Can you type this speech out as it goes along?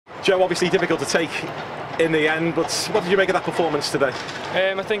Joe, obviously difficult to take in the end, but what did you make of that performance today?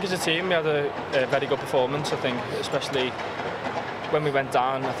 I think as a team we had a very good performance. I think especially when we went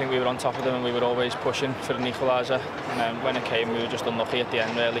down, I think we were on top of them and we were always pushing for an equaliser. And when it came, we were just unlucky at the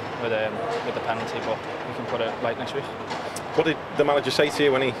end really with the penalty, but we can put it right next week. What did the manager say to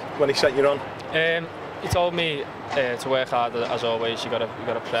you when he sent you on? He told me to work hard as always. You got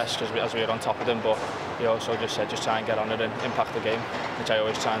to press as we were on top of them, but he also just said just try and get on it and impact the game, which I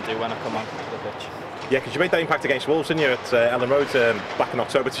always try and do when I come on to the pitch. Yeah, because you made that impact against Wolves, didn't you, at Ellen Road back in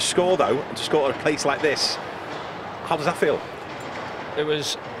October. To score though, and to score at a place like this, how does that feel? It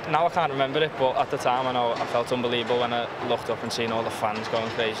was, now I can't remember it, but at the time I felt unbelievable when I looked up and seen all the fans going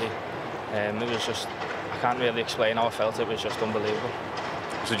crazy. It was just, I can't really explain how I felt. It was just unbelievable.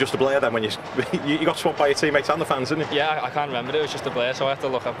 Was it just a blare then when you got swamped by your teammates and the fans, didn't you? Yeah, I can't remember it. It was just a blare, so I had to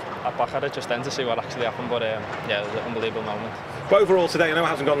look back at it just then to see what actually happened. But yeah, it was an unbelievable moment. But overall today, I know it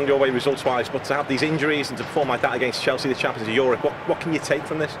hasn't gone your way results-wise, but to have these injuries and to perform like that against Chelsea, the champions of Europe, what can you take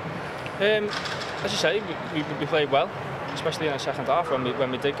from this? As you say, we played well, especially in the second half.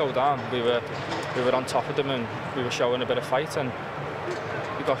 When we did go down, we were on top of them and we were showing a bit of fight. And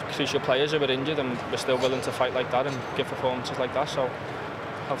we got crucial players who were injured, and we're still willing to fight like that and give performances like that. So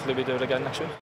hopefully we do it again next week.